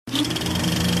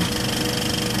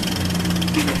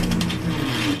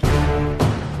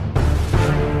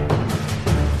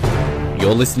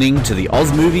You're listening to the Oz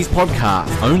Movies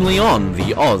Podcast, only on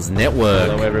the Oz Network.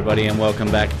 Hello everybody and welcome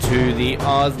back to the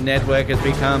Oz Network as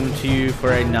we come to you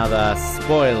for another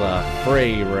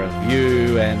spoiler-free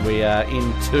review, and we are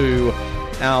into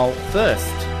our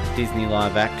first Disney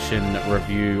live-action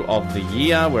review of the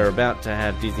year. We're about to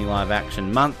have Disney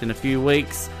live-action month in a few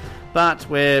weeks, but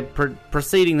we're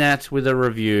preceding that with a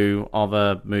review of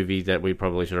a movie that we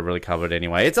probably should have really covered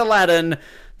anyway. It's Aladdin,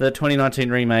 the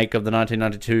 2019 remake of the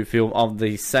 1992 film of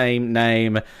the same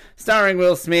name, starring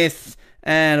Will Smith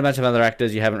and a bunch of other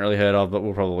actors you haven't really heard of, but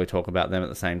we'll probably talk about them at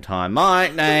the same time. My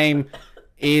name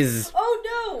is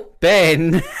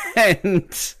Ben,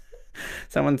 and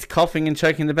someone's coughing and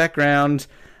choking in the background,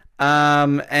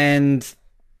 and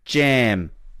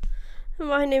Jam.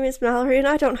 My name is Mallory, and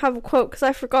I don't have a quote because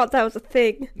I forgot that was a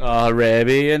thing.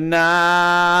 Arabian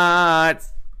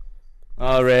Nights.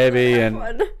 Arabian.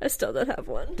 I still don't have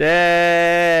one.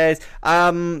 Days.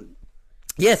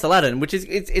 Yes, Aladdin, which is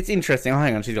it's interesting. Oh,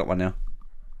 hang on, she's got one now.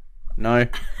 No.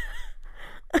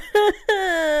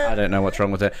 I don't know what's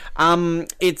wrong with her.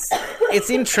 It's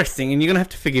interesting, and you're gonna have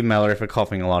to forgive Mallory for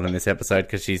coughing a lot in this episode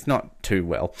because she's not too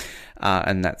well,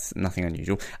 and that's nothing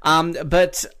unusual.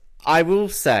 But I will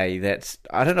say that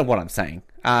I don't know what I'm saying.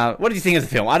 What did you think of the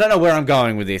film? I don't know where I'm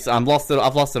going with this. I've lost it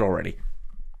already.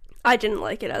 I didn't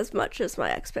like it as much as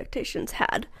my expectations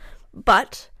had,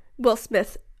 but Will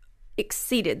Smith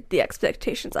exceeded the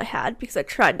expectations I had because I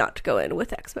tried not to go in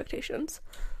with expectations.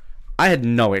 I had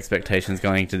no expectations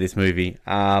going into this movie.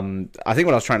 I think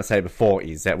what I was trying to say before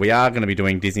is that we are going to be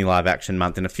doing Disney Live Action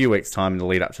Month in a few weeks' time in the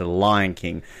lead up to The Lion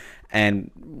King.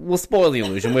 And we'll spoil the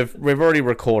illusion. We've already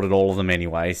recorded all of them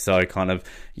anyway, so kind of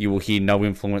you will hear no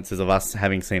influences of us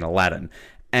having seen Aladdin.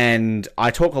 And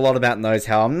I talk a lot about in those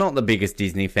how I'm not the biggest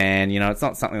Disney fan. You know, it's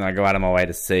not something that I go out of my way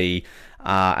to see.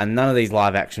 And none of these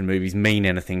live action movies mean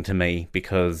anything to me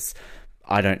because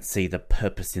I don't see the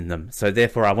purpose in them. So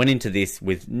therefore, I went into this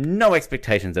with no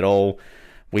expectations at all.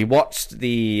 We watched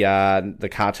the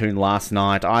cartoon last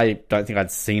night. I don't think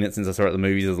I'd seen it since I saw it at the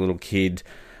movies as a little kid.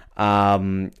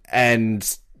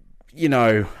 And, you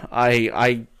know,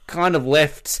 I kind of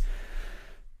left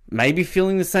maybe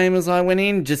feeling the same as I went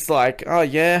in, just like, oh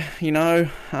yeah, you know,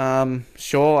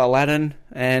 sure, Aladdin.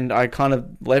 And I kind of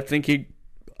left thinking,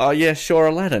 oh yeah, sure,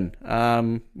 Aladdin.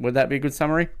 Would that be a good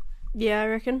summary? Yeah, I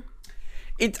reckon.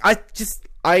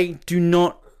 I do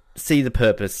not see the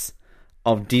purpose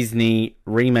of Disney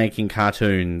remaking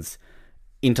cartoons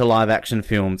into live-action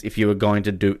films if you were going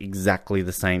to do exactly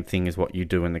the same thing as what you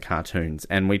do in the cartoons.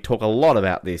 And we talk a lot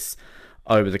about this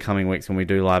over the coming weeks when we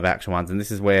do live-action ones. And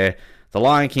this is where The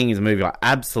Lion King is a movie I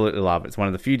absolutely love. It's one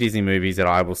of the few Disney movies that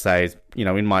I will say is, you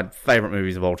know, in my favourite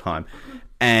movies of all time.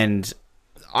 And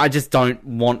I just don't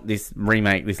want this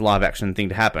remake, this live-action thing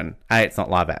to happen. A, it's not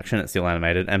live-action, it's still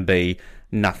animated. And B,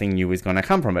 nothing new is going to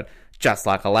come from it. Just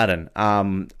like Aladdin. I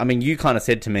mean, you kind of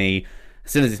said to me, as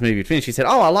soon as this movie had finished, she said,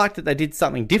 oh, I liked that they did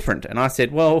something different. And I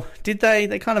said, well, did they?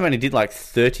 They kind of only did like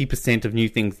 30% of new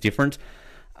things different.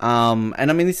 And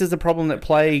I mean, this is a problem that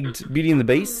plagued Beauty and the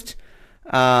Beast.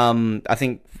 I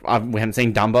think we haven't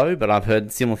seen Dumbo, but I've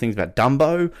heard similar things about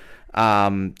Dumbo.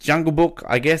 Jungle Book,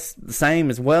 I guess, the same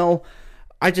as well.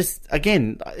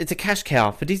 Again, it's a cash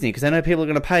cow for Disney because they know people are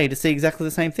going to pay to see exactly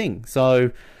the same thing. So,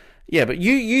 yeah, but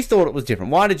you thought it was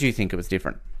different. Why did you think it was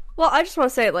different? Well, I just want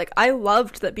to say, like, I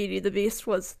loved that Beauty and the Beast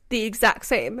was the exact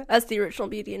same as the original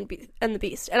Beauty and the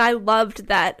Beast. And I loved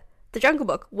that the Jungle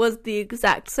Book was the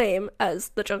exact same as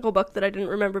the Jungle Book that I didn't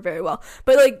remember very well.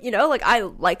 But, like, you know, like, I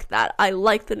like that. I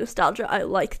like the nostalgia. I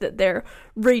like that they're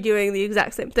redoing the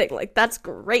exact same thing. Like, that's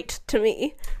great to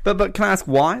me. But can I ask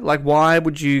why? Like, why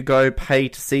would you go pay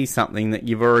to see something that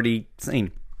you've already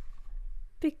seen?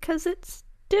 Because it's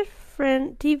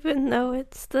different, even though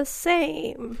it's the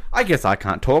same. I guess I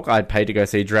can't talk. I'd pay to go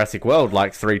see Jurassic World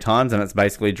like 3 times, and it's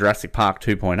basically Jurassic Park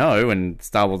 2.0, and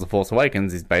Star Wars The Force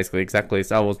Awakens is basically exactly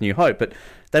Star Wars New Hope, but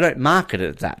they don't market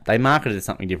it as that. They market it as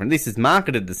something different. This is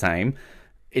marketed the same.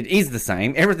 It is the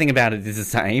same. Everything about it is the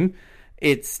same.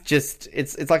 It's just,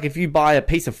 it's like if you buy a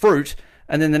piece of fruit,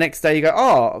 and then the next day you go,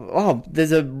 oh,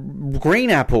 there's a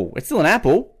green apple. It's still an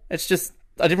apple. It's just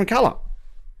a different colour.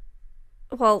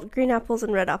 Well, green apples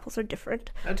and red apples are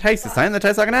different. They taste the same. They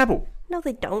taste like an apple. No,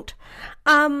 they don't.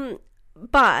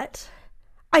 But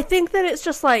I think that it's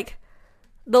just like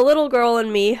the little girl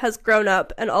in me has grown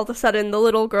up and all of a sudden the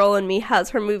little girl in me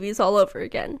has her movies all over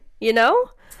again. You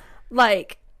know?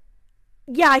 Like,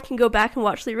 yeah, I can go back and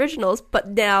watch the originals,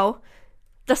 but now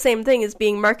the same thing is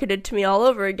being marketed to me all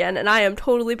over again and I am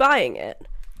totally buying it.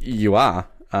 You are.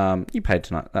 You paid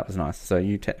tonight. That was nice. So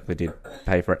you technically did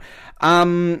pay for it.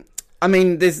 I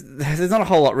mean, there's not a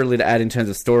whole lot really to add in terms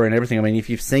of story and everything. I mean, if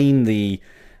you've seen the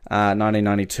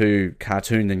 1992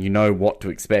 cartoon, then you know what to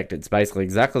expect. It's basically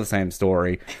exactly the same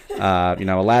story.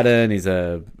 Aladdin is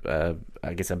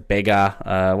I guess a beggar.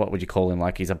 What would you call him?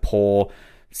 Like, he's a poor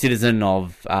citizen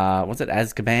of, was it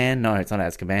Azkaban? No, it's not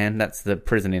Azkaban. That's the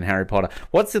prison in Harry Potter.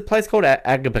 What's the place called?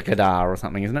 Agabakadar or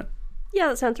something, isn't it? Yeah,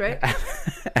 that sounds right.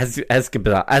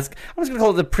 Azkaban. I'm just going to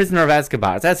call it the prisoner of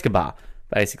Azkaban. It's Azkaban,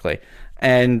 basically.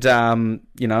 And,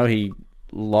 he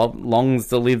longs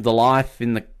to live the life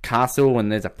in the castle,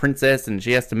 and there's a princess, and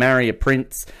she has to marry a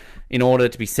prince in order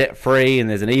to be set free, and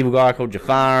there's an evil guy called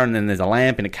Jafar, and then there's a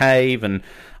lamp in a cave, and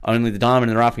only the diamond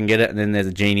in the rough can get it, and then there's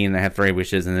a genie, and they have 3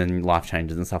 wishes, and then life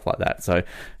changes and stuff like that. So,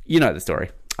 you know the story.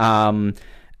 And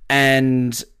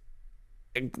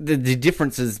the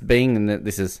differences being in that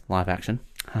this is live action.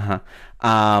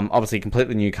 Obviously,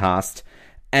 completely new cast.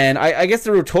 And I guess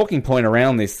the real talking point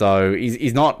around this, though,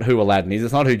 is not who Aladdin is,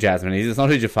 it's not who Jasmine is, it's not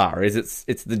who Jafar is,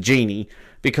 it's the genie.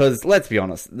 Because, let's be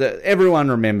honest, everyone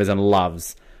remembers and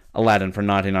loves Aladdin from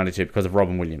 1992 because of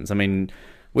Robin Williams. I mean,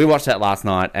 we watched that last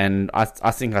night, and I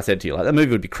think I said to you, like, that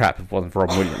movie would be crap if it wasn't for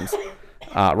Robin Williams.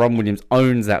 Robin Williams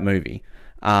owns that movie.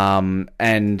 And,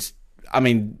 I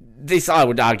mean, this, I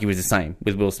would argue, is the same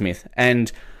with Will Smith.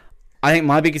 And I think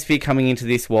my biggest fear coming into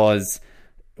this was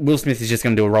Will Smith is just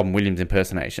going to do a Robin Williams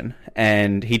impersonation.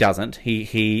 And he doesn't.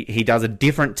 He does a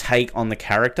different take on the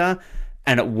character,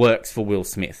 and it works for Will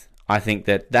Smith. I think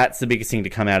that's the biggest thing to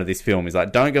come out of this film, is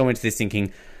like, don't go into this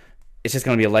thinking it's just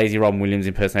going to be a lazy Robin Williams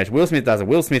impersonation. Will Smith does a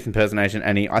Will Smith impersonation,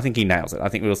 and I think he nails it. I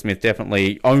think Will Smith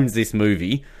definitely owns this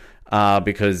movie,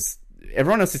 because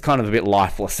everyone else is kind of a bit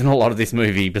lifeless in a lot of this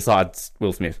movie besides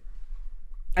Will Smith.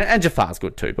 And Jafar's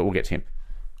good too, but we'll get to him.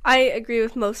 I agree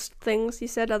with most things you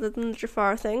said other than the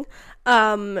Jafar thing.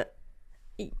 You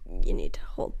need to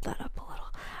hold that up a little.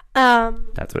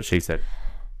 That's what she said.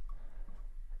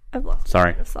 I've lost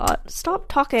Sorry. my thought. Stop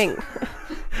talking.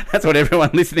 That's what everyone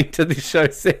listening to this show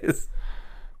says.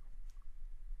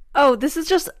 Oh, this is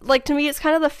just, like, to me, it's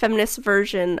kind of the feminist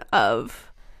version of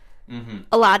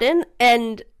Aladdin.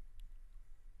 And,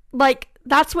 like,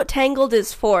 that's what Tangled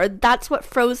is for. That's what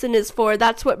Frozen is for.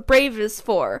 That's what Brave is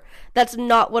for. That's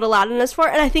not what Aladdin is for.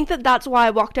 And I think that's why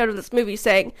I walked out of this movie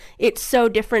saying it's so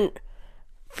different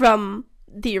from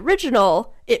the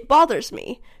original. It bothers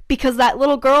me. Because that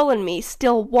little girl in me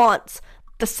still wants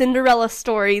the Cinderella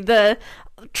story, the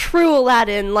true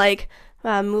Aladdin, like,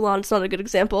 Mulan's not a good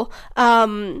example.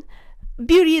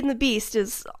 Beauty and the Beast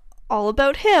is all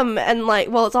about him, and, like,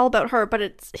 well, it's all about her,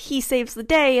 but he saves the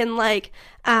day, and, like,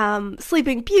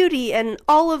 Sleeping Beauty, and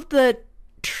all of the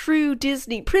true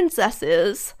Disney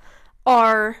princesses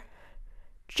are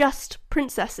just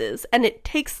princesses, and it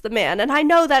takes the man. And I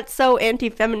know that's so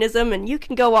anti-feminism, and you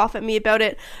can go off at me about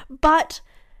it, but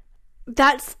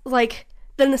that's, like,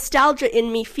 the nostalgia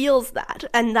in me feels that,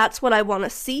 and that's what I want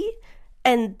to see,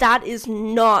 and that is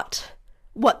not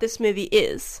what this movie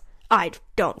is. I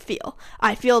don't feel.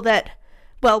 I feel that,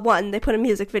 well, one, they put a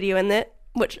music video in it,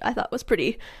 which I thought was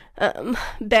pretty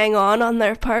bang on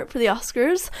their part for the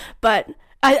Oscars, but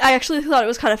I actually thought it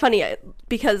was kind of funny,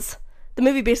 because the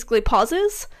movie basically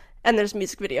pauses, and there's a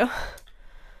music video.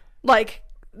 Like,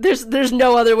 there's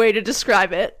no other way to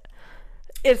describe it.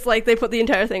 It's like they put the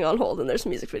entire thing on hold and there's a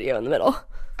music video in the middle.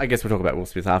 I guess we'll talk about Will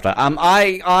Smith after. I'm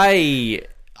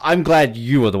glad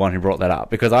you were the one who brought that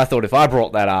up, because I thought if I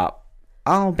brought that up,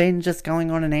 Ben just going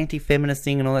on an anti-feminist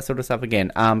thing and all that sort of stuff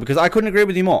again. Because I couldn't agree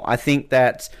with you more. I think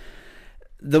that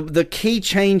the key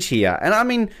change here, and I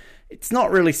mean, it's not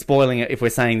really spoiling it if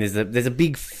we're saying there's a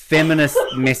big feminist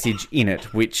message in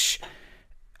it, which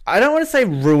I don't want to say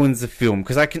ruins the film,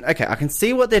 because I can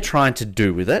see what they're trying to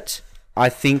do with it. I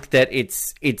think that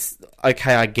it's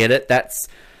okay, I get it. That's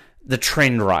the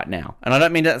trend right now. And I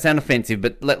don't mean that to sound offensive,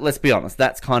 but let's be honest.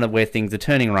 That's kind of where things are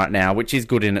turning right now, which is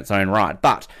good in its own right.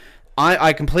 But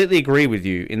I completely agree with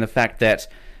you in the fact that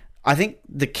I think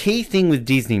the key thing with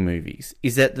Disney movies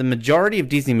is that the majority of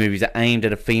Disney movies are aimed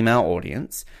at a female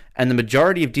audience, and the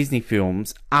majority of Disney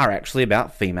films are actually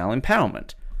about female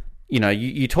empowerment. You know,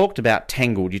 you talked about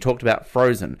Tangled, you talked about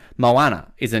Frozen. Moana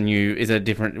is a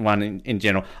different one in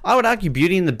general. I would argue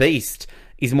Beauty and the Beast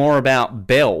is more about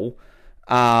Belle.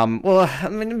 Well, I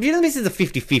mean, Beauty and the Beast is a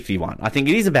 50-50 one. I think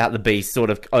it is about the Beast sort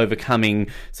of overcoming,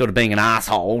 sort of being an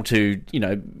asshole to, you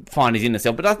know, find his inner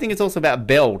self. But I think it's also about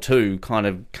Belle too, kind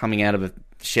of coming out of a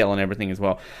shell and everything as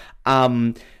well.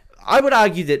 I would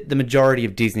argue that the majority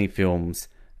of Disney films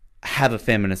have a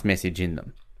feminist message in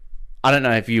them. I don't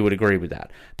know if you would agree with that.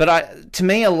 But to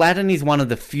me, Aladdin is one of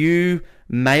the few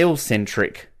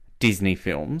male-centric Disney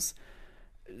films.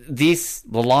 this,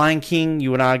 The Lion King,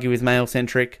 you would argue is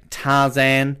male-centric.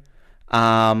 Tarzan.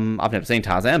 I've never seen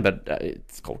Tarzan, but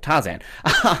it's called Tarzan.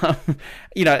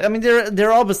 You know, I mean,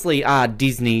 there obviously are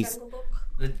Disney's...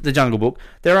 The Jungle Book.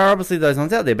 There are obviously those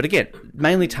ones out there, but again,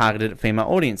 mainly targeted at female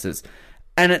audiences.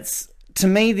 And it's, to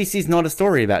me, this is not a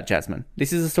story about Jasmine.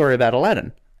 This is a story about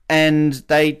Aladdin. And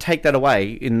they take that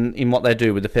away in what they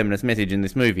do with the feminist message in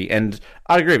this movie. And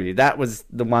I agree with you. That was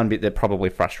the one bit that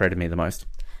probably frustrated me the most.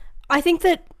 I think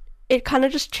that it kind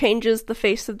of just changes the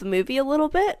face of the movie a little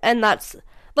bit, and that's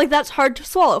hard to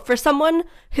swallow. For someone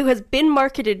who has been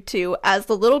marketed to as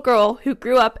the little girl who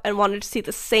grew up and wanted to see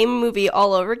the same movie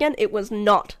all over again, it was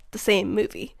not the same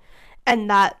movie. And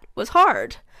that was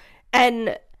hard.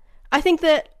 And I think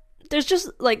that there's just,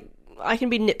 like, I can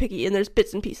be nitpicky and there's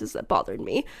bits and pieces that bothered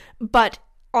me, but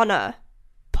on a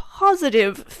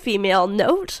positive female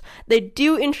note, they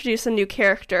do introduce a new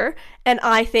character, and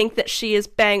I think that she is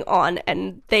bang on,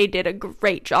 and they did a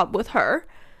great job with her.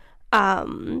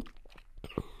 I'm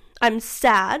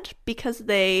sad because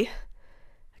can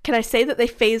I say that they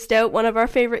phased out one of our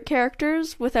favorite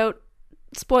characters without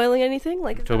spoiling anything?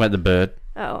 Like, talk about the bird.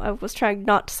 Oh, I was trying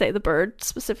not to say the bird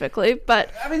specifically,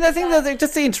 but... I mean, the thing that,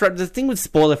 just to interrupt, the thing with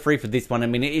spoiler-free for this one, I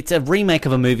mean, it's a remake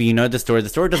of a movie, you know the story. The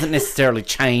story doesn't necessarily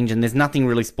change, and there's nothing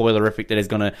really spoilerific that is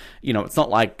going to, you know, it's not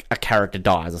like a character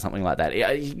dies or something like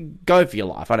that. Go for your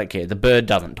life, I don't care. The bird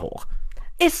doesn't talk.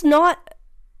 It's not...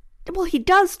 Well, he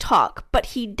does talk, but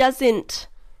he doesn't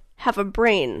have a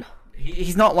brain.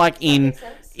 He's not like in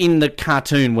the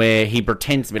cartoon where he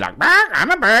pretends to be like,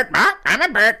 I'm a bird, I'm a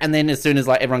bird, and then as soon as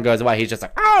like everyone goes away, he's just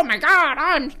like, oh my god,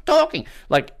 I'm talking.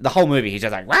 Like the whole movie, he's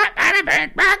just like, I'm a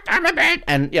bird, I'm a bird.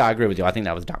 And yeah, I agree with you. I think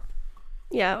that was dumb.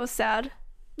 Yeah, it was sad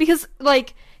because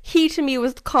like he to me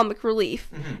was the comic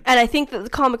relief, and I think that the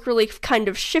comic relief kind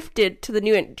of shifted to the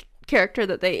new character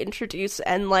that they introduced,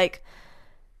 and like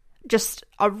just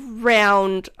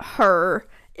around her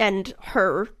and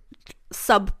her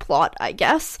subplot, I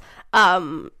guess,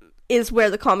 is where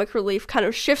the comic relief kind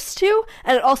of shifts to,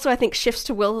 and it also I think shifts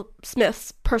to Will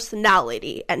Smith's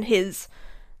personality and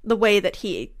the way that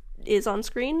he is on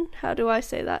screen. How do I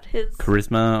say that? His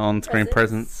charisma on screen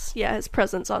presence. Yeah, his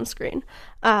presence on screen.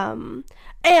 And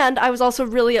I was also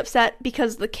really upset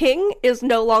because the king is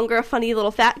no longer a funny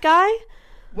little fat guy.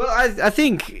 Well, I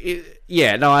think,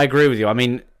 yeah, no, I agree with you. I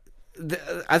mean,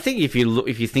 I think if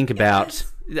you think about,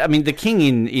 I mean, the king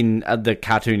in the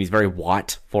cartoon is very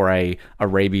white for a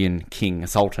Arabian king, a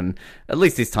sultan. At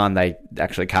least this time they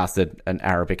actually casted an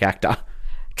Arabic actor.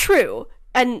 True,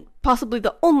 and possibly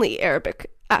the only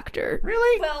Arabic actor.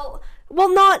 Really?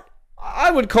 Well, not.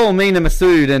 I would call Mena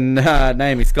Massoud and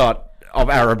Naomi Scott of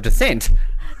Arab descent.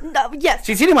 No, yes.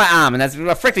 She's hitting my arm, and that's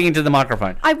reflecting into the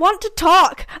microphone. I want to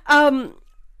talk.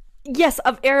 Yes,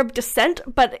 of Arab descent,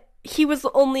 but he was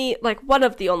one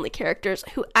of the only characters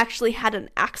who actually had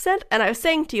an accent. And I was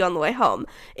saying to you on the way home,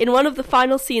 in one of the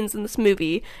final scenes in this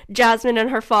movie, Jasmine and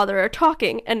her father are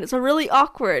talking, and it's really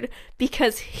awkward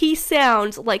because he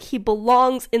sounds like he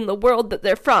belongs in the world that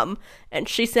they're from, and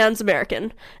she sounds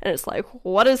American. And it's like,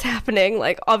 what is happening?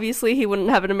 Like, obviously he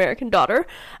wouldn't have an American daughter.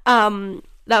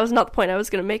 That was not the point I was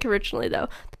going to make originally, though.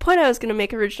 The point I was going to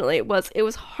make originally was it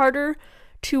was harder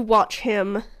to watch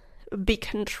him be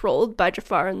controlled by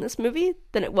Jafar in this movie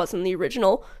than it was in the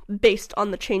original, based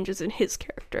on the changes in his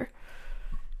character.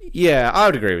 Yeah, I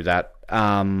would agree with that.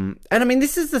 And I mean,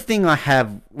 this is the thing I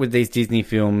have with these Disney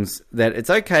films, that it's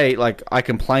okay, like, I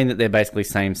complain that they're basically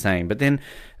same, but then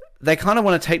they kind of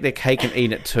want to take their cake and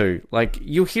eat it too. Like,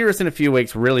 you'll hear us in a few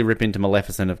weeks really rip into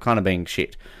Maleficent of kind of being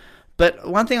shit. But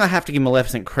one thing I have to give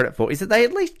Maleficent credit for is that they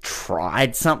at least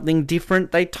tried something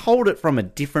different. They told it from a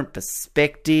different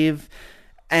perspective.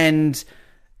 And,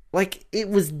 like, it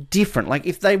was different. Like,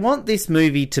 if they want this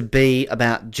movie to be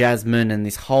about Jasmine and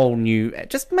this whole new...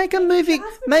 Just make a movie.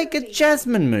 Make a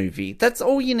Jasmine movie. That's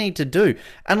all you need to do.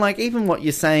 And, like, even what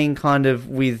you're saying kind of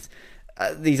with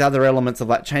these other elements of,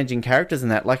 like, changing characters and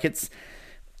that, like, it's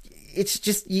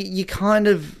just... You kind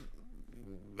of...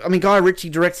 I mean, Guy Ritchie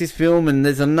directs this film, and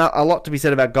there's a lot to be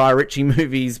said about Guy Ritchie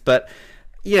movies, but...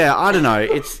 Yeah, I don't know.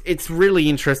 It's really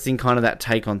interesting, kind of that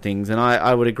take on things, and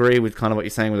I would agree with kind of what you're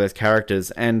saying with those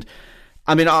characters. And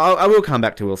I mean, I will come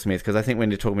back to Will Smith because I think we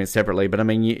need to talk about it separately. But I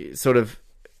mean,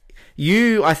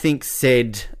 you I think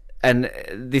said, and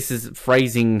this is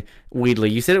phrasing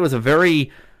weirdly, you said it was a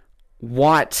very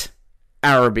white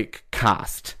Arabic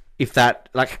cast. If that,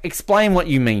 like, explain what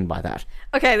you mean by that.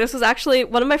 Okay, this was actually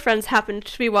one of my friends happened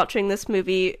to be watching this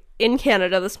movie in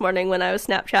Canada this morning when I was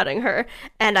Snapchatting her,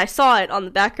 and I saw it on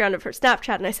the background of her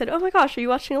Snapchat, and I said, oh my gosh, are you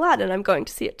watching Aladdin? I'm going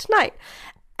to see it tonight.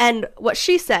 And what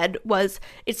she said was,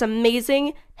 it's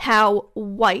amazing how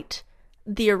white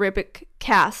the Arabic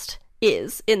cast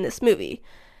is in this movie.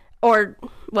 Or,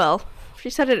 well, she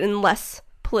said it in less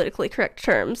politically correct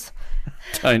terms.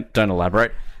 Don't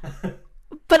elaborate.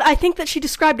 But I think that she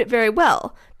described it very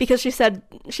well, because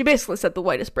she basically said the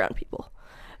whitest brown people.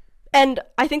 And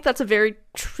I think that's a very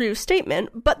true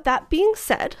statement. But that being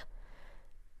said,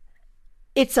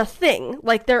 it's a thing.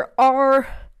 Like, there are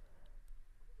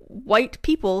white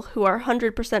people who are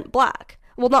 100% black.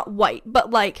 Well, not white, but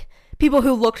like people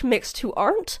who looked mixed who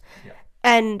aren't. Yeah.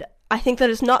 And I think that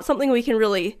is not something we can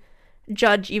really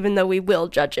judge, even though we will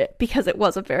judge it, because it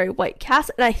was a very white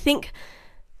cast. And I think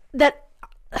that,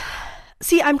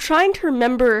 see, I'm trying to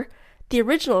remember the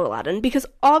original Aladdin, because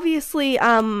obviously,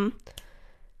 oh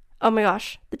my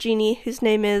gosh, the genie, whose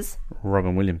name is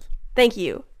Robin Williams. Thank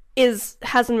you.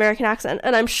 Has an American accent,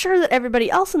 and I'm sure that everybody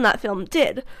else in that film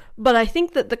did, but I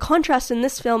think that the contrast in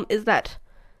this film is that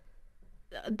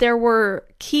there were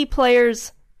key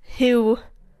players who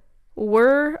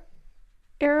were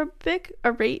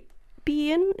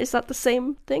Arabian? Is that the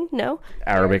same thing? No?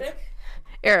 Arabic.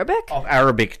 Of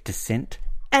Arabic descent.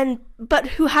 But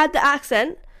who had the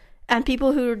accent, and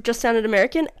people who just sounded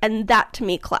American, and that to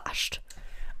me clashed.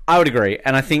 I would agree,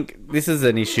 and I think this is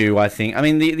an issue. I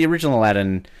mean, the original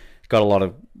Aladdin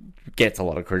gets a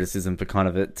lot of criticism for kind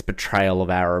of its portrayal of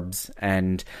Arabs,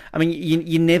 and I mean,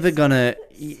 you're never gonna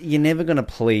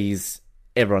please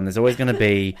everyone. There's always going to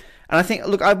be, and I think,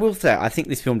 look, I will say, I think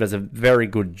this film does a very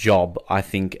good job, I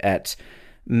think, at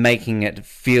making it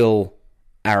feel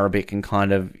Arabic and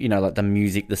kind of, you know, like the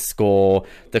music, the score,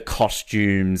 the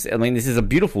costumes. I mean, this is a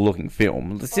beautiful looking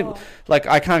film. Like,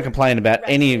 I can't complain about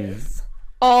any of...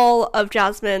 All of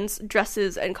Jasmine's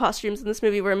dresses and costumes in this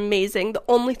movie were amazing. The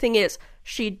only thing is,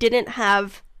 she didn't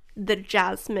have the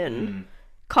Jasmine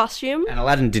costume. And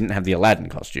Aladdin didn't have the Aladdin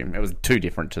costume. It was too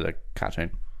different to the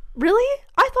cartoon. Really?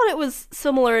 I thought it was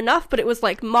similar enough, but it was,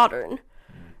 like, modern.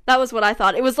 That was what I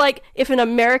thought. It was like, if an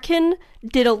American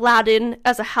did Aladdin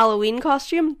as a Halloween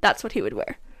costume, that's what he would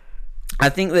wear. I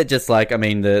think that just, like, I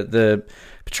mean, the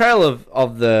portrayal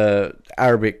of the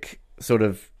Arabic sort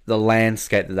of the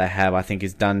landscape that they have, I think,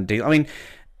 is done. I mean,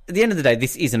 at the end of the day,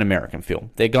 this is an American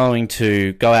film. They're going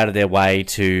to go out of their way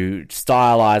to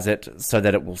stylize it so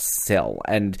that it will sell.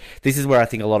 And this is where I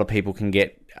think a lot of people can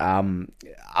get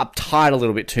uptight a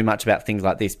little bit too much about things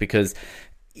like this, because,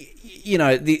 you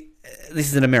know, this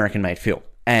is an American-made film,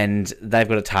 and they've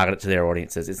got to target it to their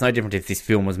audiences. It's no different if this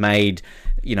film was made,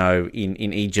 you know,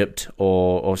 in Egypt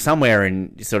or somewhere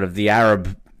in sort of the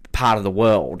Arab part of the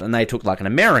world, and they took like an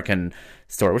American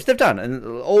story, which they've done, and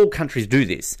all countries do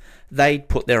this. They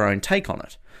put their own take on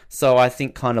it. So I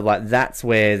think kind of like that's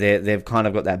where they've kind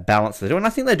of got that balance to do, and I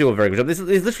think they do a very good job.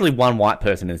 There's literally one white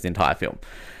person in this entire film.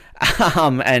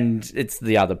 And it's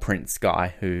the other prince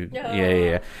guy who,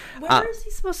 yeah. Where is he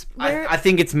supposed to... I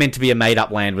think it's meant to be a made-up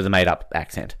land with a made-up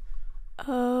accent.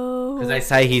 Oh. Because they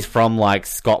say he's from, like,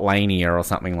 Scotlania or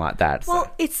something like that. Well,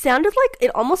 so. It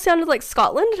almost sounded like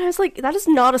Scotland, and I was like, that is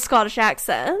not a Scottish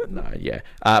accent. No, yeah.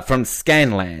 From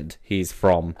Scanland, he's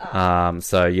from.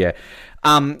 So, yeah.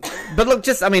 But look,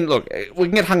 we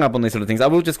can get hung up on these sort of things. I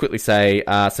will just quickly say,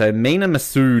 so Mena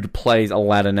Massoud plays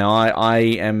Aladdin. Now, I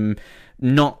am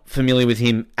not familiar with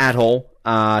him at all.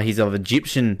 He's of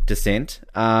Egyptian descent.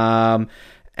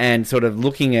 And sort of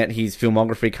looking at his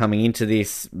filmography coming into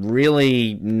this,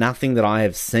 really nothing that I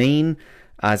have seen.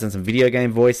 He's done some video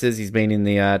game voices. He's been in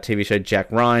the TV show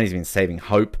Jack Ryan. He's been Saving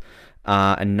Hope.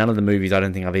 And none of the movies I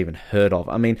don't think I've even heard of.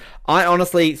 I mean, I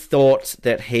honestly thought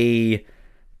that he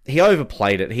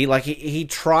overplayed it. He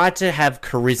tried to have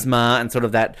charisma and sort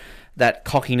of that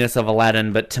cockiness of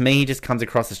Aladdin, but to me he just comes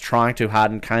across as trying too hard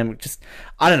and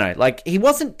I don't know, like, he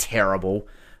wasn't terrible.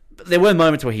 There were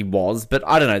moments where he was, but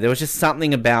I don't know, there was just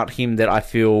something about him that I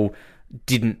feel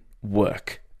didn't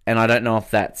work. And I don't know if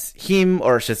that's him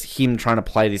or it's just him trying to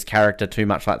play this character too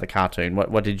much like the cartoon.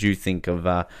 What did you think of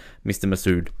Mr.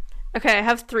 Massoud? Okay, I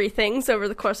have 3 things over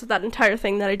the course of that entire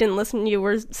thing that I didn't listen to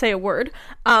you say a word.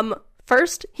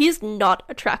 First, he's not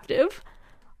attractive.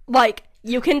 Like,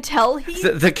 you can tell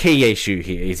the key issue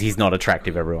here is he's not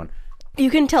attractive, everyone. You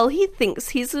can tell he thinks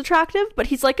he's attractive, but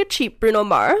he's like a cheap Bruno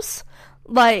Mars.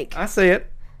 Like, I see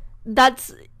it.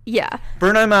 That's, yeah.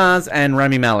 Bruno Mars and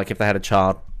Rami Malek if they had a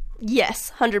child.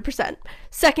 Yes, 100%.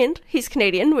 Second, he's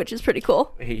Canadian, which is pretty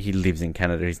cool. He lives in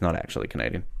Canada. He's not actually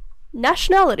Canadian.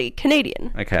 Nationality,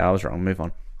 Canadian. Okay, I was wrong. Move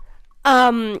on.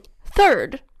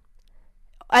 Third,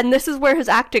 and this is where his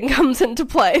acting comes into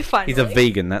play, finally. He's a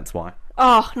vegan, that's why.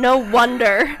 Oh, no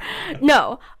wonder.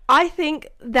 No, I think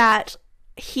that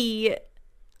he,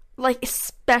 like,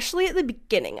 especially at the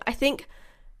beginning, I think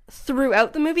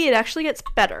throughout the movie it actually gets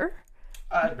better.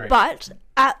 I agree. But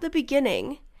at the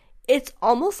beginning, it's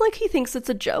almost like he thinks it's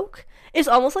a joke. It's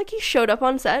almost like he showed up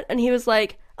on set and he was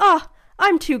like,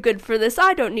 I'm too good for this.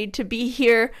 I don't need to be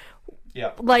here.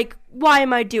 Yeah. Like, why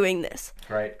am I doing this?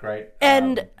 Great.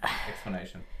 And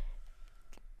explanation.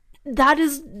 That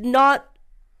is not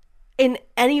in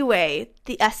any way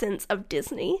the essence of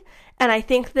Disney. And I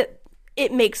think that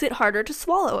it makes it harder to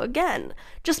swallow again.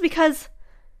 Just because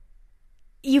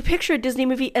you picture a Disney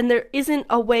movie and there isn't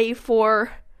a way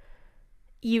for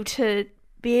you to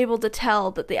be able to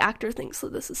tell that the actor thinks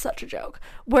that this is such a joke.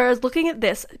 Whereas looking at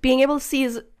this, being able to see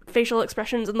his facial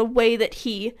expressions and the way that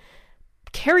he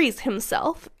carries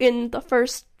himself in the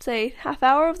first, say, half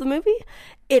hour of the movie,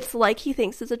 it's like he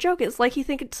thinks it's a joke. It's like he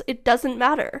thinks it doesn't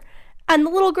matter. And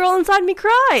the little girl inside me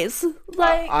cries.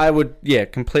 Like, I would,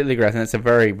 completely agree. I think that's a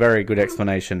very, very good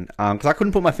explanation. Because I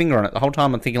couldn't put my finger on it the whole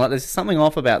time. I'm thinking, like, there's something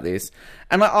off about this.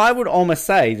 And I would almost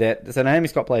say that, so Naomi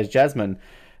Scott plays Jasmine.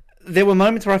 There were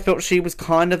moments where I felt she was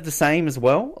kind of the same as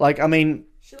well. Like, I mean,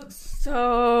 she looks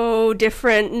so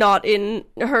different, not in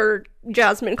her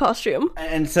Jasmine costume.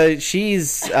 And so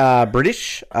she's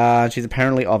British. She's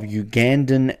apparently of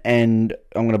Ugandan and,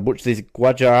 I'm going to butcher this,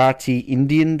 Gujarati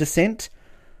Indian descent.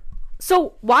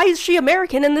 So why is she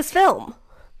American in this film?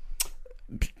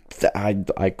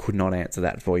 I could not answer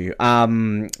that for you.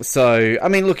 So, I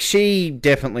mean, look, she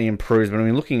definitely improves, but I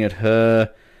mean, looking at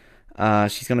her,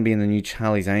 she's going to be in the new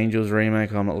Charlie's Angels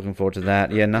remake. I'm not looking forward to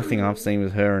that. Yeah, nothing I've seen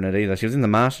with her in it either. She was in The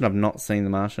Martian. I've not seen The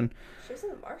Martian. She was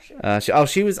in The Martian?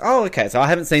 She was... Oh, okay. So I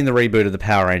haven't seen the reboot of the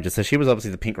Power Rangers. So she was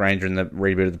obviously the Pink Ranger in the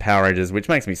reboot of the Power Rangers, which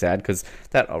makes me sad because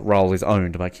that role is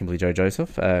owned by Kimberly Jo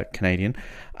Joseph, Canadian.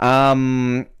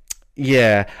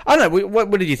 Yeah. I don't know.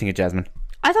 What did you think of Jasmine?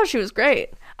 I thought she was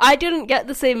great. I didn't get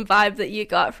the same vibe that you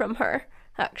got from her,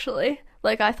 actually.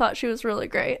 Like, I thought she was really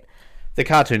great. The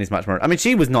cartoon is much more... I mean,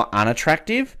 she was not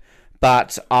unattractive,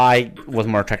 but I was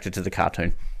more attracted to the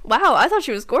cartoon. Wow, I thought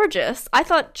she was gorgeous. I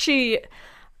thought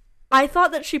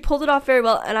that she pulled it off very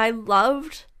well, and I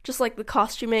loved just, like, the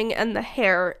costuming and the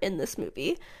hair in this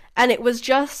movie. And it was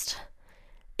just...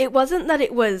 It wasn't that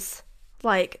it was...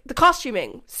 Like, the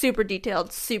costuming, super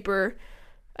detailed, super,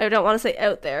 I don't want to say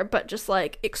out there, but just,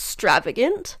 like,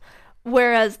 extravagant.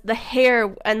 Whereas the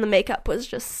hair and the makeup was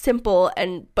just simple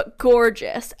but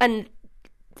gorgeous, and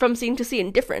from scene to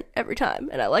scene different every time,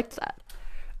 and I liked that.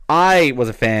 I was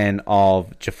a fan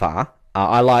of Jafar.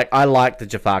 I like the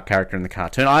Jafar character in the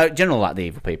cartoon. I generally like the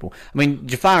evil people. I mean,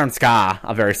 Jafar and Scar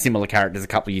are very similar characters, a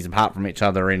couple of years apart from each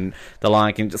other in The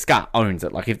Lion King. Scar owns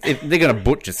it. Like, if they're going to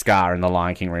butcher Scar in The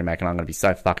Lion King remake, and I'm going to be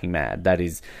so fucking mad. That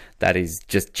is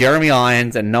just Jeremy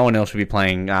Irons, and no one else should be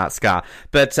playing Scar.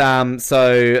 But, so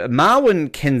Marwan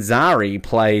Kenzari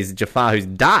plays Jafar, who's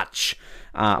Dutch.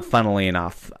 Funnily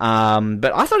enough.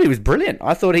 But I thought he was brilliant.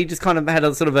 I thought he just kind of had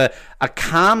a sort of a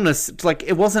calmness. Like,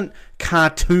 it wasn't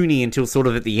cartoony until sort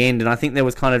of at the end, and I think there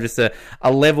was kind of just a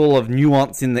level of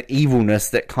nuance in the evilness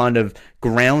that kind of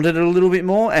grounded it a little bit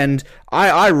more, and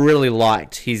I really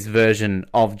liked his version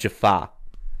of Jafar.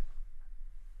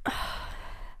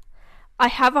 I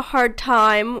have a hard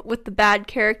time with the bad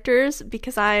characters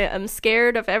because I am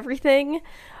scared of everything,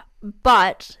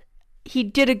 but he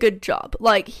did a good job.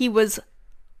 Like, he was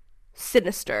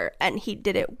sinister and he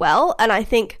did it well, and I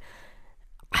think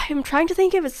I'm trying to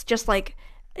think if it's just like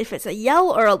if it's a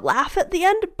yell or a laugh at the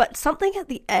end, but something at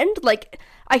the end, like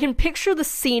I can picture the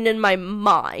scene in my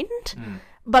mind,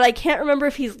 but I can't remember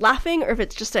if he's laughing or if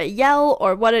it's just a yell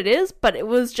or what it is, but it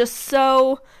was just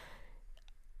so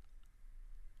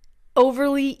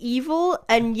overly evil,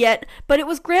 and yet but it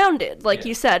was grounded, like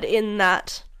you said, in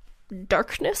that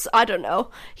darkness. I don't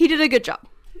know. He did a good job.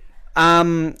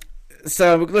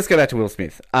 So let's go back to Will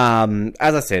Smith.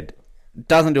 As I said,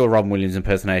 doesn't do a Robin Williams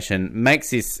impersonation, makes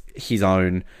this his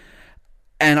own,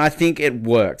 and I think it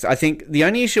works. I think the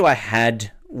only issue I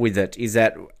had with it is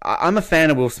that I'm a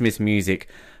fan of Will Smith's music,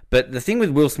 but the thing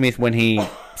with Will Smith when he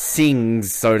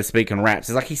sings, so to speak, and raps,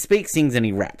 is like he speaks, sings, and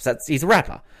he raps. He's a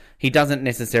rapper. He doesn't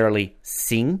necessarily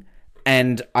sing,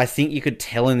 and I think you could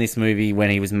tell in this movie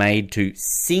when he was made to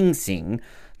sing,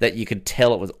 that you could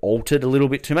tell it was altered a little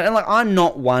bit too much. And like, I'm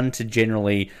not one to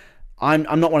generally... I'm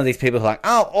not one of these people who are like,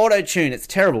 oh, auto-tune, it's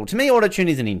terrible. To me, auto-tune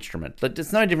is an instrument.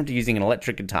 It's no different to using an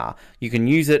electric guitar. You can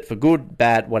use it for good,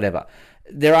 bad, whatever.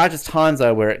 There are just times,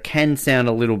 though, where it can sound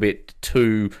a little bit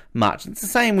too much. It's the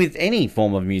same with any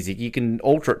form of music. You can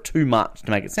alter it too much to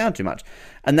make it sound too much.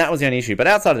 And that was the only issue. But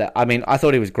outside of that, I mean, I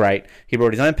thought he was great. He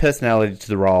brought his own personality to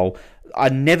the role. I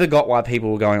never got why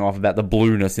people were going off about the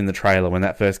blueness in the trailer when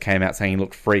that first came out, saying he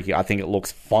looked freaky. I think it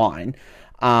looks fine.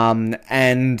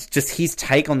 And just his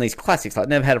take on these classics, like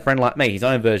Never Had a Friend Like Me, his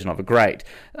own version of it, great.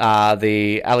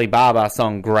 The Alibaba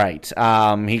song, great.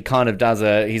 He kind of does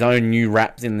his own new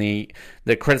raps in the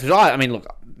credits. Which I mean, look,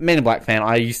 Men in Black fan,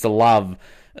 I used to love,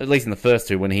 at least in the first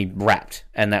two, when he rapped,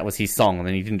 and that was his song, and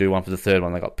then he didn't do one for the third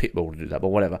one. They got Pitbull to do that, but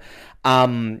whatever.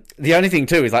 The only thing,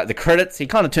 too, is like the credits, he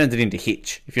kind of turns it into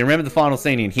Hitch. If you remember the final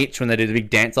scene in Hitch when they do the big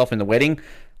dance-off in the wedding,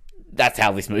 that's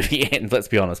how this movie ends, let's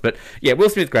be honest. But yeah, Will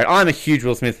Smith, great. I'm a huge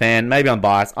Will Smith fan. Maybe I'm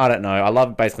biased. I don't know. I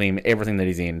love basically him, everything that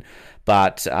he's in.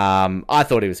 But I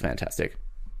thought he was fantastic.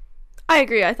 I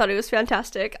agree. I thought it was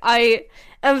fantastic. I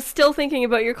am still thinking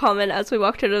about your comment as we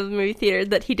walked out of the movie theater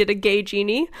that he did a gay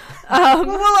Genie. Well,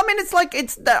 I mean,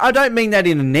 I don't mean that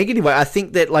in a negative way. I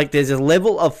think that like there's a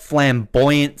level of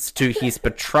flamboyance to his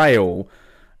portrayal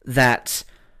that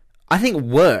I think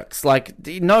works. Like,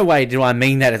 no way do I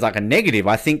mean that as like a negative.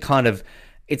 I think kind of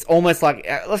it's almost like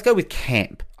let's go with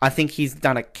camp. I think he's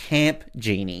done a camp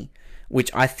Genie,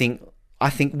 which I think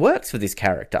works for this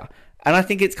character. And I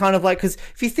think it's kind of like, because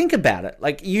if you think about it,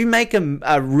 like you make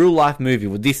a real life movie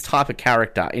with this type of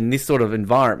character in this sort of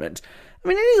environment. I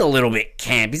mean, it is a little bit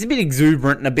camp. He's a bit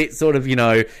exuberant and a bit sort of,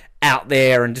 out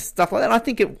there and just stuff like that. And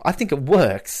I think it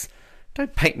works.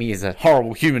 Don't paint me as a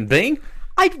horrible human being.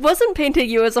 I wasn't painting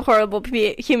you as a horrible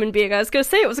human being. I was going to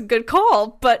say it was a good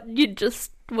call, but you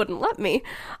just wouldn't let me.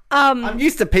 I'm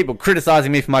used to people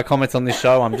criticizing me for my comments on this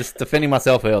show. I'm just defending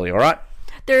myself early, all right?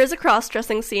 There is a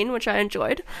cross-dressing scene, which I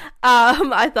enjoyed.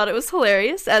 I thought it was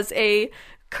hilarious. As a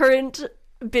current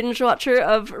binge watcher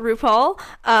of RuPaul,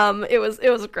 it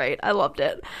was great. I loved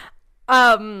it.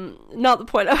 Not the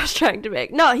point I was trying to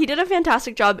make. No, he did a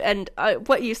fantastic job, and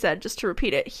what you said, just to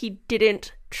repeat it, he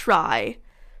didn't try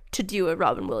to do a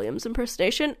Robin Williams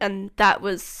impersonation, and that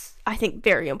was, I think,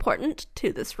 very important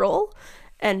to this role,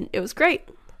 and it was great.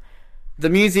 The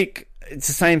music, it's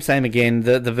the same again.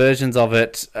 The versions of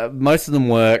it, most of them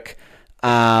work.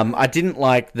 I didn't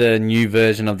like the new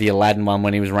version of the Aladdin one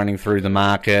when he was running through the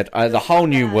market. The Whole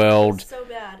New World. So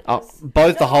bad.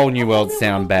 Both the Whole New World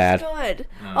sound bad. Good.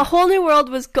 A Whole New World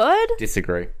was good.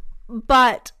 Disagree.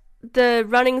 But the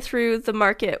running through the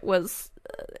market was,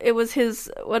 it was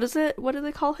his, what is it? What do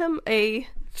they call him? A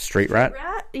Street Rat?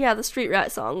 Yeah, the Street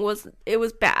Rat song was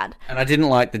bad. And I didn't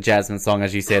like the Jasmine song,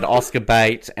 as you said. Oscar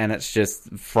bait, and it's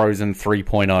just Frozen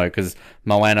 3.0, because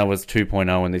Moana was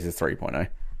 2.0 and this is 3.0.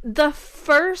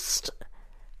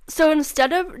 So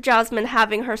instead of Jasmine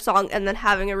having her song and then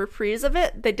having a reprise of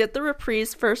it, they did the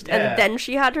reprise first and then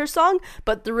she had her song,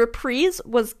 but the reprise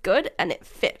was good and it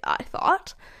fit, I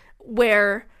thought,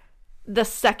 where the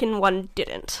second one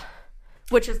didn't,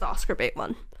 which is the Oscar bait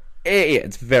one. Yeah,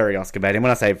 it's very Oscar bait. And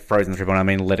when I say Frozen 3.0, I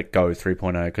mean Let It Go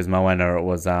 3.0, because Moana, it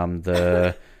was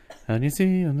the... And you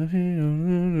see on the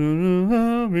field,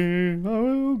 I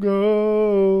will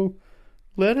go,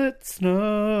 let it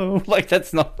snow. Like,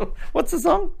 that's not... What's the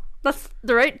song? That's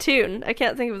the right tune. I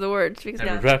can't think of the words because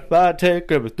now... I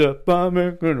take every step I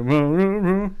make.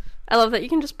 I love that you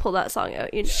can just pull that song out.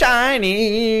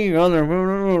 Shiny on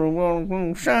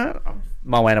the shine.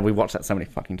 Moana, we watched that so many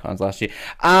fucking times last year.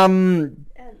 And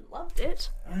loved it.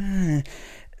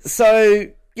 So,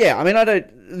 yeah, I mean,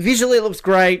 visually it looks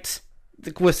great.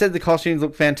 We've said the costumes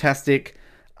look fantastic.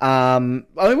 I mean,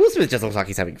 Will Smith just looks like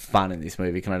he's having fun in this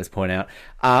movie, can I just point out?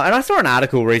 And I saw an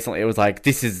article recently, it was like,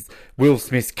 this is Will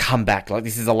Smith's comeback, like,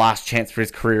 this is the last chance for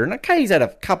his career. And okay, he's had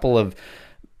a couple of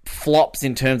flops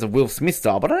in terms of Will Smith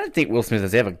style, but I don't think Will Smith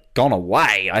has ever gone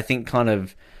away. I think kind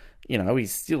of,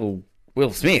 he's still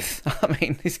Will Smith. I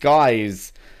mean, this guy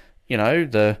is,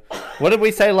 what did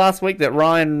we say last week, that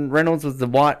Ryan Reynolds was the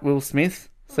white Will Smith?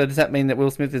 So does that mean that Will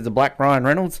Smith is the black Ryan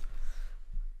Reynolds?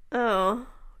 Oh,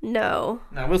 no.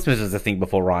 No, Will Smith was a thing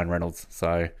before Ryan Reynolds,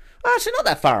 so... Actually, not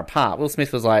that far apart. Will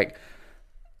Smith was like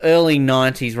early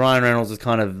 90s. Ryan Reynolds was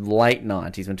kind of late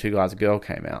 90s when Two Guys, a Girl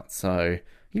came out. So,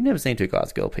 you've never seen Two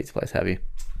Guys, a Girl, Pizza Place, have you?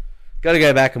 Got to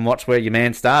go back and watch where your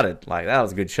man started. Like, that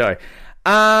was a good show.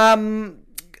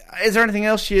 Is there anything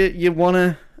else you want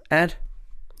to add?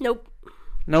 Nope.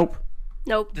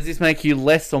 Does this make you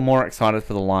less or more excited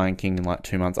for The Lion King in like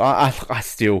 2 months? I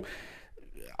still...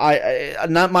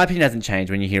 no, my opinion hasn't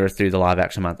changed when you hear us do the live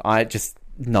action month.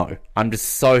 No. I'm just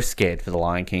so scared for The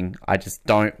Lion King. I just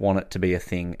don't want it to be a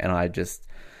thing, and I just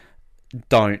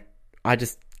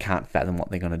can't fathom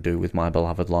what they're going to do with my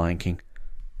beloved Lion King.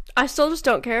 I still just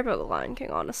don't care about The Lion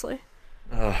King, honestly.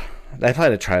 They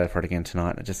played a trailer for it again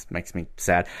tonight, and it just makes me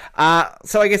sad.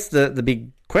 So I guess the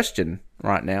big question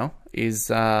right now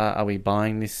is, are we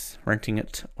buying this, renting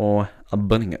it, or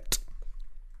burning it?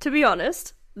 To be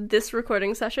honest, this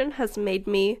recording session has made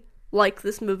me like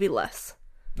this movie less.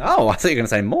 Oh, I thought you were going to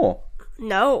say more.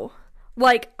 No.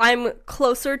 Like, I'm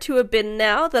closer to a bin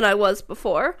now than I was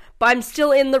before, but I'm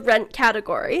still in the rent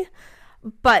category.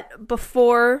 But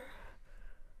before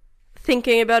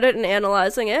thinking about it and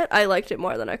analyzing it, I liked it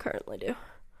more than I currently do.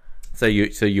 So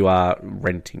you are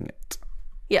renting it.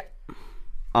 Yeah.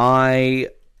 I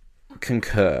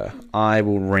concur. I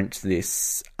will rent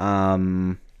this. Yeah, I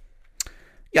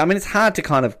mean, it's hard to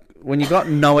kind of, when you got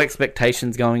no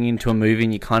expectations going into a movie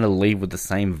and you kind of leave with the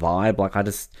same vibe, like,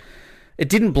 it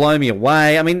didn't blow me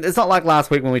away. I mean, it's not like last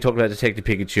week when we talked about Detective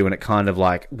Pikachu and it kind of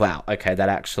like, wow, okay, that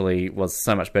actually was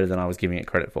so much better than I was giving it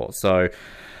credit for. So,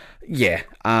 yeah.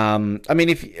 I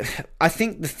mean, I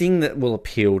think the thing that will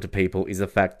appeal to people is the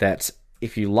fact that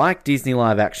if you like Disney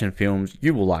live action films,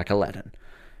 you will like Aladdin.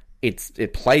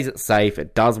 It plays it safe,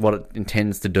 it does what it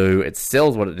intends to do, it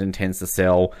sells what it intends to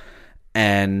sell,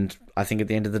 and I think at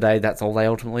the end of the day, that's all they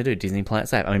ultimately do. Disney play it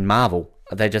safe. I mean, Marvel,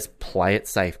 they just play it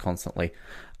safe constantly.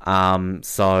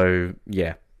 So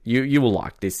yeah, you will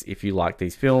like this if you like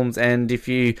these films, and if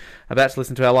you are about to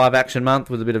listen to our live action month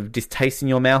with a bit of distaste in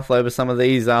your mouth over some of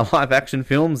these live action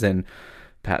films, then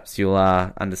perhaps you'll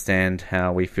understand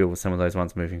how we feel with some of those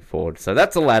ones moving forward. So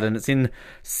that's Aladdin. It's in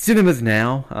cinemas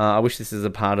now. I wish this is a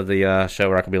part of the show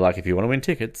where I could be like, if you want to win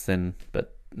tickets, then,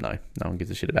 but no one gives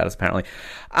a shit about us, apparently.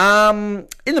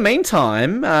 In the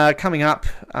meantime, coming up,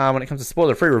 when it comes to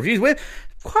spoiler-free reviews, we're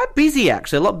quite busy,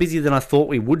 actually. A lot busier than I thought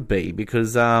we would be,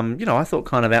 because, I thought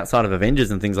kind of outside of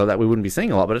Avengers and things like that, we wouldn't be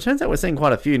seeing a lot, but it turns out we're seeing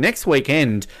quite a few. Next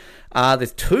weekend,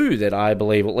 there's 2 that I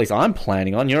believe, at least I'm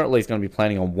planning on. You're at least going to be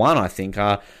planning on 1, I think.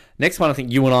 Next one I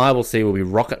think you and I will see will be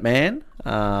Rocket Man,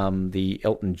 the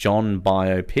Elton John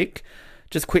biopic.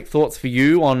 Just quick thoughts for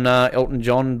you on Elton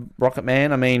John, Rocket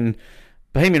Man. I mean,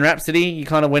 Bohemian Rhapsody, you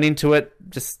kind of went into it,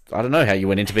 I don't know how you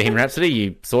went into Bohemian Rhapsody.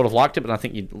 You sort of liked it, but I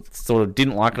think you sort of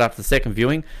didn't like it after the second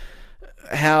viewing.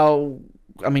 Do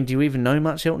you even know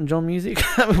much Elton John music?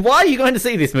 Why are you going to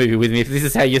see this movie with me if this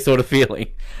is how you're sort of feeling?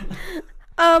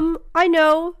 I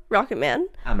know Rocket Man.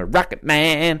 I'm a Rocket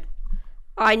Man.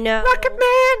 I know Rocket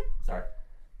Man. Sorry.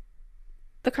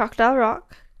 The Crocodile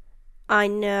Rock. I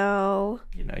know.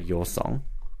 You know your song.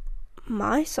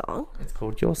 My song. It's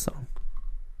called Your Song.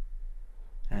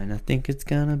 And I think it's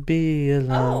gonna be a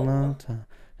long, long time.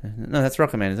 No, that's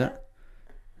Rocket Man, is it?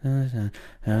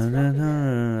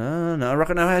 No,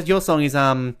 Rocket Man. Your song is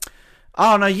oh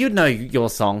no, you'd know your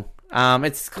song.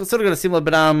 It's sort of got a similar,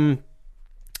 but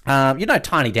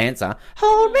Tiny Dancer.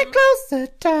 Hold me closer,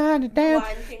 Tiny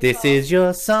Dancer. This is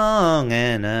your song,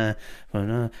 and I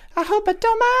hope I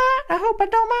don't mind. I hope I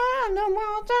don't mind.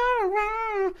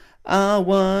 I'm a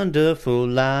wonderful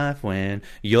life when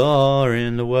you're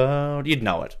in the world. You'd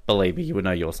know it. Believe me, you would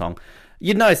know your song.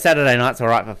 You'd know Saturday Night's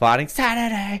Alright for Fighting.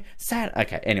 Saturday.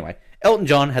 Okay, anyway. Elton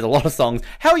John has a lot of songs.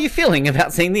 How are you feeling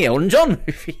about seeing the Elton John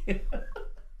movie?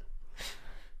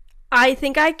 I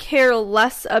think I care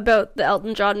less about the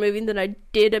Elton John movie than I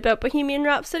did about Bohemian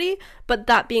Rhapsody, but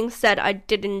that being said, I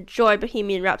did enjoy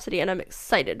Bohemian Rhapsody, and I'm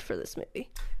excited for this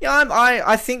movie. Yeah,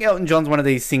 I think Elton John's one of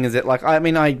these singers that, like,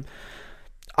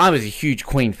 I was a huge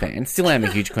Queen fan, still am a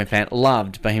huge Queen fan,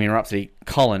 loved Bohemian Rhapsody.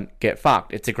 Colin, get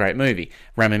fucked. It's a great movie.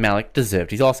 Rami Malek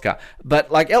deserved his Oscar.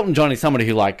 But, like, Elton John is somebody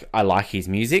who, like, I like his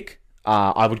music.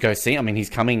 I would go see him. I mean, he's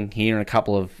coming here in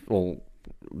about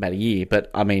a year,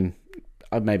 but, I mean,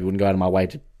 I maybe wouldn't go out of my way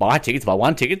to buy tickets. If I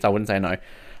won tickets, I wouldn't say no.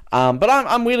 But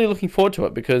I'm really looking forward to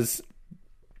it because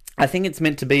I think it's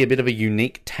meant to be a bit of a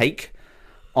unique take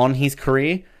on his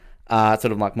career. Sort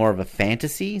of like more of a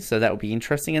fantasy, so that would be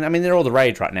interesting. And I mean, they're all the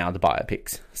rage right now, the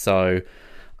biopics. So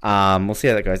we'll see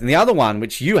how that goes. And the other one,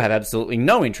 which you have absolutely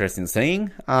no interest in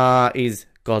seeing, is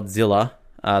Godzilla,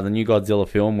 the new Godzilla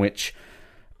film, which,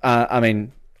 I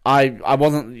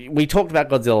wasn't... We talked about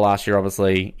Godzilla last year,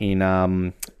 obviously, in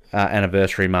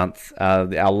anniversary month.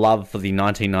 Our love for the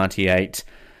 1998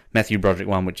 Matthew Broderick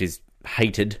one, which is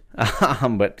hated,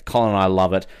 but Colin and I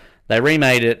love it. They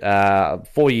remade it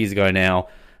 4 years ago now,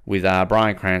 with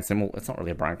Bryan Cranston. Well, it's not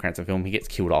really a Bryan Cranston film. He gets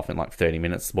killed off in like 30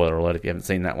 minutes. Spoiler alert if you haven't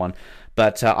seen that one.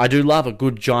 But I do love a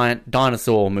good giant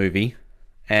dinosaur movie.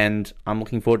 And I'm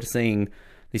looking forward to seeing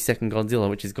the second Godzilla,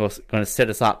 which is going to set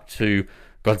us up to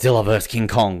Godzilla vs. King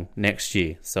Kong next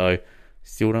year. So,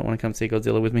 still don't want to come see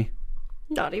Godzilla with me?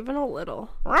 Not even a little.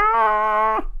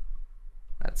 That's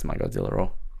my Godzilla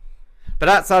roar. But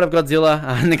outside of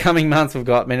Godzilla, in the coming months, we've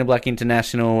got Men in Black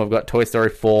International. We've got Toy Story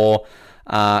 4.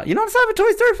 You're not excited for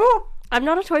Toy Story 4? I'm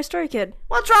not a Toy Story kid.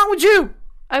 What's wrong with you?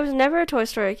 I was never a Toy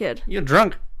Story kid. You're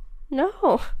drunk.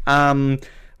 No.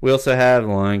 We also have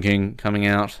Lion King coming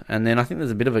out, and then I think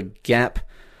there's a bit of a gap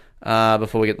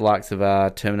before we get the likes of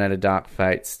Terminator Dark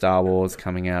Fate, Star Wars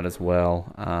coming out as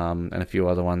well, and a few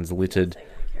other ones littered.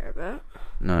 I care about.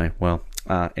 No, well,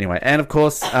 anyway. And of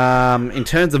course, in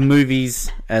terms of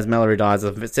movies, as Mallory dies,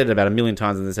 I've said it about a million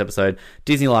times in this episode,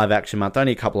 Disney Live Action Month,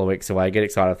 only a couple of weeks away. Get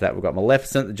excited for that. We've got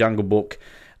Maleficent, The Jungle Book,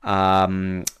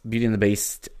 Beauty and the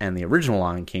Beast, and the original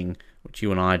Lion King, which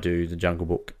you and I do, The Jungle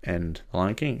Book and The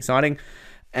Lion King. Exciting.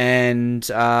 And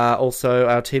also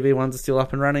our TV ones are still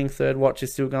up and running. Third Watch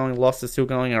is still going. Lost is still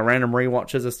going. Our random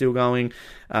rewatches are still going.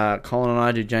 Colin and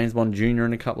I do James Bond Jr.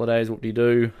 in a couple of days. What do you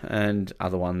do? And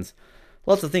other ones.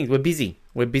 Lots of things. We're busy.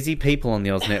 We're busy people on the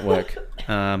Oz Network,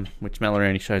 which Mallory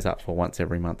only shows up for once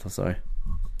every month or so.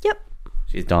 Yep.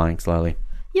 She's dying slowly.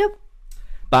 Yep.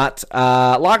 But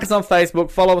like us on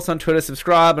Facebook, follow us on Twitter,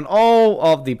 subscribe, and all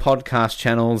of the podcast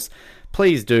channels.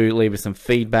 Please do leave us some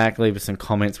feedback, leave us some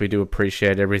comments. We do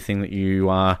appreciate everything that you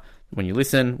when you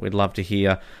listen. We'd love to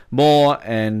hear more.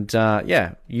 And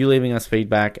you leaving us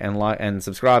feedback and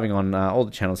subscribing on all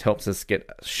the channels helps us get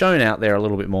shown out there a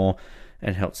little bit more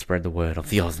and helps spread the word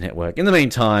of the Oz Network. In the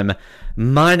meantime,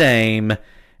 my name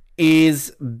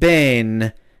is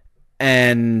Ben,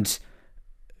 and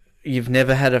you've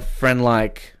never had a friend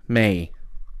like me.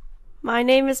 My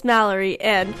name is Mallory,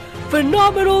 and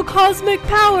phenomenal cosmic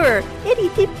power! Itty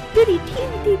bitty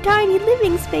teeny tiny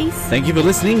living space. Thank you for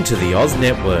listening to the Oz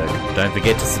Network. Don't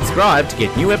forget to subscribe to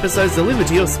get new episodes delivered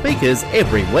to your speakers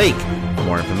every week. For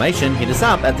more information, hit us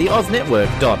up at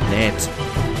theoznetwork.net.